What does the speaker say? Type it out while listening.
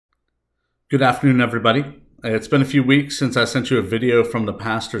Good afternoon, everybody. It's been a few weeks since I sent you a video from the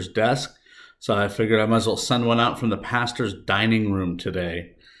pastor's desk, so I figured I might as well send one out from the pastor's dining room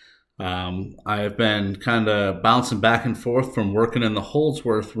today. I've been kind of bouncing back and forth from working in the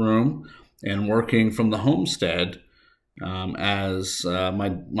Holdsworth room and working from the homestead, as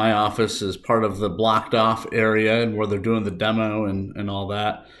my office is part of the blocked off area and where they're doing the demo and all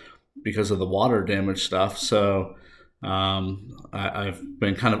that because of the water damage stuff. So I've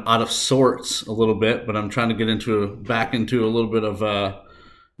been kind of out of sorts a little bit, but I'm trying to get back into a little bit of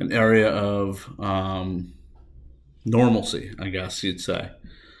an area of normalcy, I guess you'd say.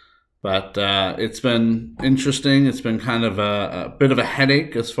 But it's been interesting. It's been kind of a bit of a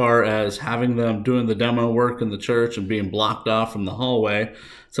headache as far as having them doing the demo work in the church and being blocked off from the hallway.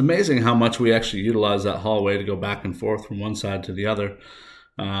 It's amazing how much we actually utilize that hallway to go back and forth from one side to the other.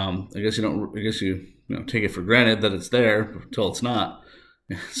 I guess you take it for granted that it's there until it's not.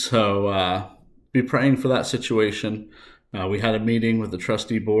 So be praying for that situation. We had a meeting with the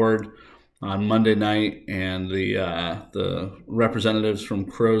trustee board on Monday night, and the representatives from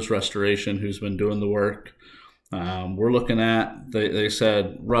Crow's Restoration, who's been doing the work, we're looking at, they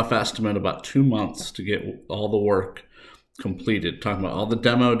said, rough estimate about 2 months to get all the work completed, talking about all the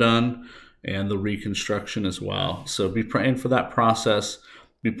demo done and the reconstruction as well. So be praying for that process.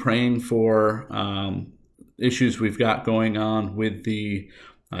 Be praying for issues we've got going on with the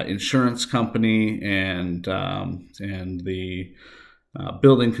insurance company and the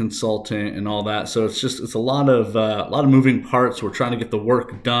building consultant and all that. So it's a lot of moving parts. We're trying to get the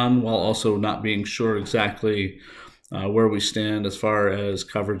work done while also not being sure exactly where we stand as far as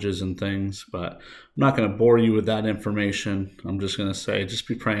coverages and things. But I'm not going to bore you with that information. I'm just going to say, just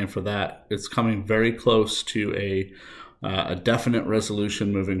be praying for that. It's coming very close to a definite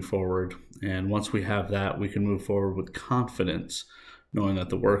resolution moving forward. And once we have that, we can move forward with confidence, knowing that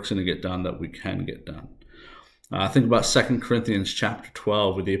the work's going to get done, that we can get done. Think about 2 Corinthians chapter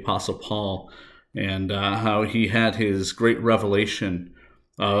 12 with the Apostle Paul and how he had his great revelation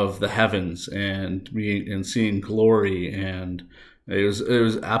of the heavens and seeing glory. And it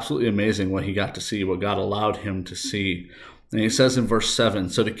was absolutely amazing what he got to see, what God allowed him to see. And he says in verse 7,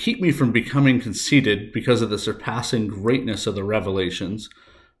 "So to keep me from becoming conceited because of the surpassing greatness of the revelations,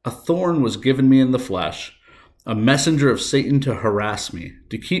 a thorn was given me in the flesh, a messenger of Satan to harass me,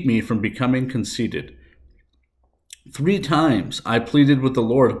 to keep me from becoming conceited. 3 times I pleaded with the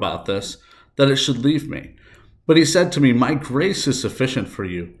Lord about this, that it should leave me. But he said to me, 'My grace is sufficient for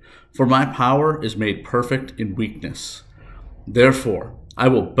you, for my power is made perfect in weakness. Therefore, I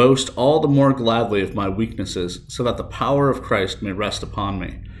will boast all the more gladly of my weaknesses, so that the power of Christ may rest upon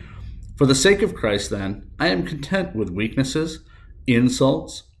me. For the sake of Christ, then, I am content with weaknesses,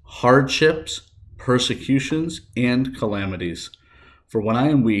 insults, hardships, persecutions, and calamities. For when I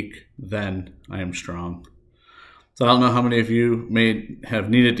am weak, then I am strong.'" So I don't know how many of you may have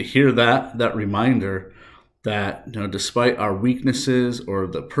needed to hear that reminder that, despite our weaknesses or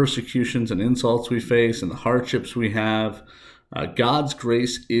the persecutions and insults we face and the hardships we have, God's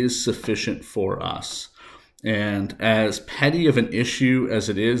grace is sufficient for us. And as petty of an issue as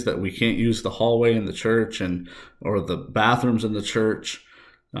it is that we can't use the hallway in the church or the bathrooms in the church,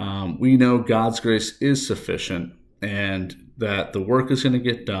 we know God's grace is sufficient and that the work is going to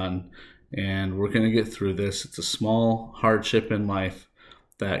get done and we're going to get through this. It's a small hardship in life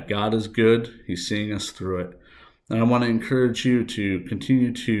that God is good. He's seeing us through it. And I want to encourage you to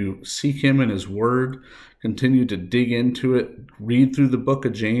continue to seek him in his word, continue to dig into it, read through the book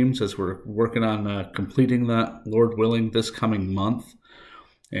of James as we're working on completing that, Lord willing, this coming month.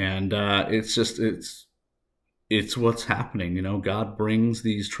 And it's what's happening. God brings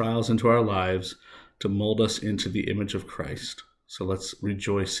these trials into our lives to mold us into the image of Christ. So let's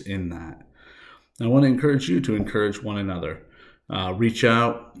rejoice in that. And I want to encourage you to encourage one another. Reach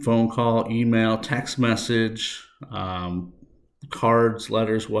out, phone call, email, text message, cards,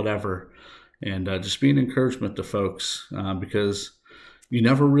 letters, whatever. And just be an encouragement to folks because you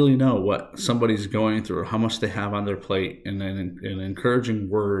never really know what somebody's going through or how much they have on their plate. And an encouraging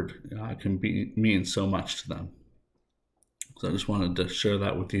word can mean so much to them. So I just wanted to share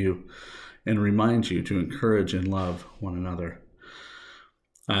that with you and remind you to encourage and love one another.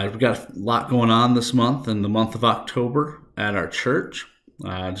 We've got a lot going on this month, in the month of October at our church.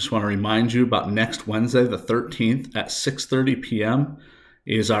 I just want to remind you about next Wednesday, the 13th at 6:30 p.m.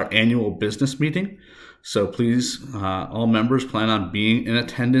 is our annual business meeting. So please, all members, plan on being in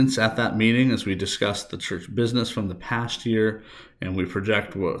attendance at that meeting as we discuss the church business from the past year and we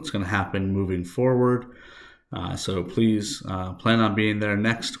project what's going to happen moving forward. So please plan on being there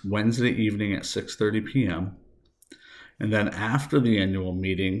next Wednesday evening at 6:30 p.m. And then after the annual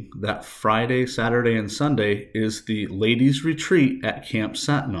meeting, that Friday, Saturday, and Sunday is the ladies' retreat at Camp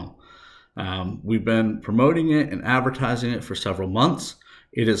Sentinel. We've been promoting it and advertising it for several months.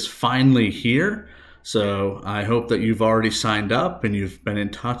 It is finally here. So I hope that you've already signed up and you've been in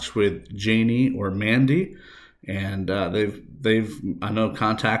touch with Janie or Mandy. And they've I know,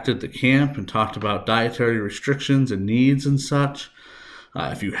 contacted the camp and talked about dietary restrictions and needs and such.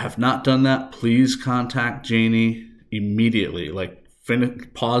 If you have not done that, please contact Janie immediately. Like,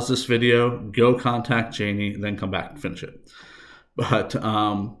 pause this video, go contact Janie, then come back and finish it. But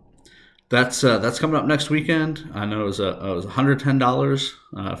that's coming up next weekend. I know it was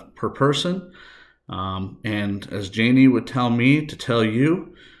 $110 per person. And as Janie would tell me to tell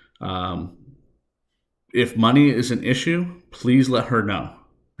you, if money is an issue, please let her know,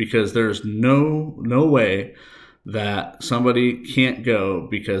 because there's no way that somebody can't go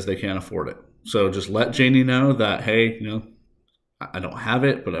because they can't afford it. So just let Janie know that, hey, I don't have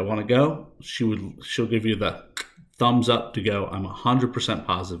it, but I want to go. She'll give you the thumbs up to go. I'm 100%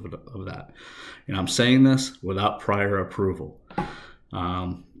 positive of that. And I'm saying this without prior approval.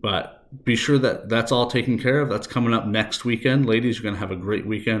 But be sure that that's all taken care of. That's coming up next weekend. Ladies, you're going to have a great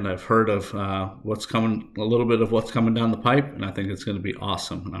weekend. I've heard of what's coming, a little bit of what's coming down the pipe, and I think it's going to be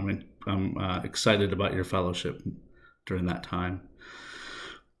awesome. And I'm excited about your fellowship during that time.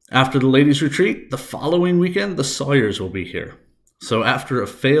 After the ladies' retreat, the following weekend, the Sawyers will be here. So after a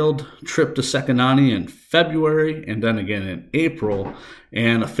failed trip to Seconani in February, and then again in April,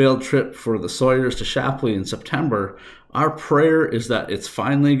 and a failed trip for the Sawyers to Shapley in September, our prayer is that it's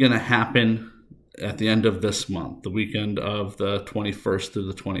finally going to happen at the end of this month, the weekend of the 21st through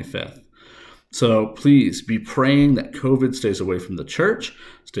the 25th. So please be praying that COVID stays away from the church,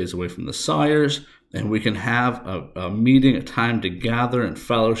 stays away from the Sawyers, and we can have a meeting, a time to gather and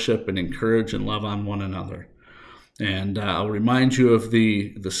fellowship and encourage and love on one another. And I'll remind you of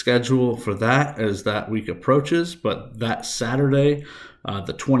the schedule for that as that week approaches. But that Saturday,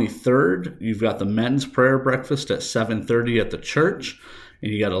 the 23rd, you've got the men's prayer breakfast at 7:30 at the church.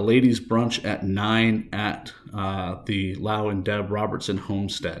 And you got a ladies' brunch at 9 at the Lau and Deb Robertson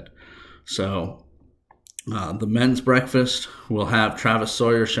homestead. So the men's breakfast will have Travis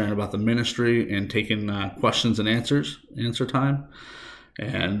Sawyer sharing about the ministry and taking questions and answer time.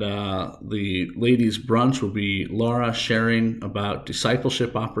 And the ladies' brunch will be Laura sharing about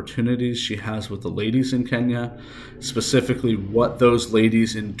discipleship opportunities she has with the ladies in Kenya, specifically what those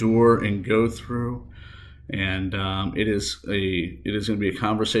ladies endure and go through. And it is going to be a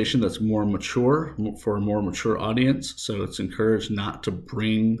conversation that's more mature, for a more mature audience. So it's encouraged not to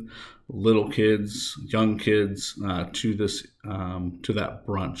bring little kids, young kids to that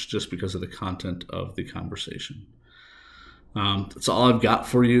brunch just because of the content of the conversation. That's all I've got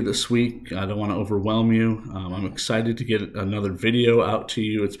for you this week. I don't want to overwhelm you. I'm excited to get another video out to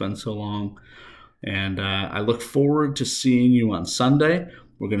you. It's been so long. And I look forward to seeing you on Sunday.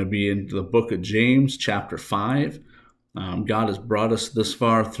 We're going to be in the book of James, chapter 5. God has brought us this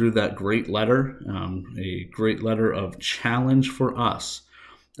far through that great letter, a great letter of challenge for us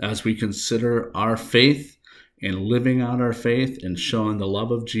as we consider our faith and living out our faith and showing the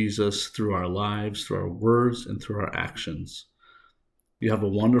love of Jesus through our lives, through our words, and through our actions. You have a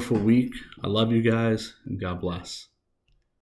wonderful week. I love you guys, and God bless.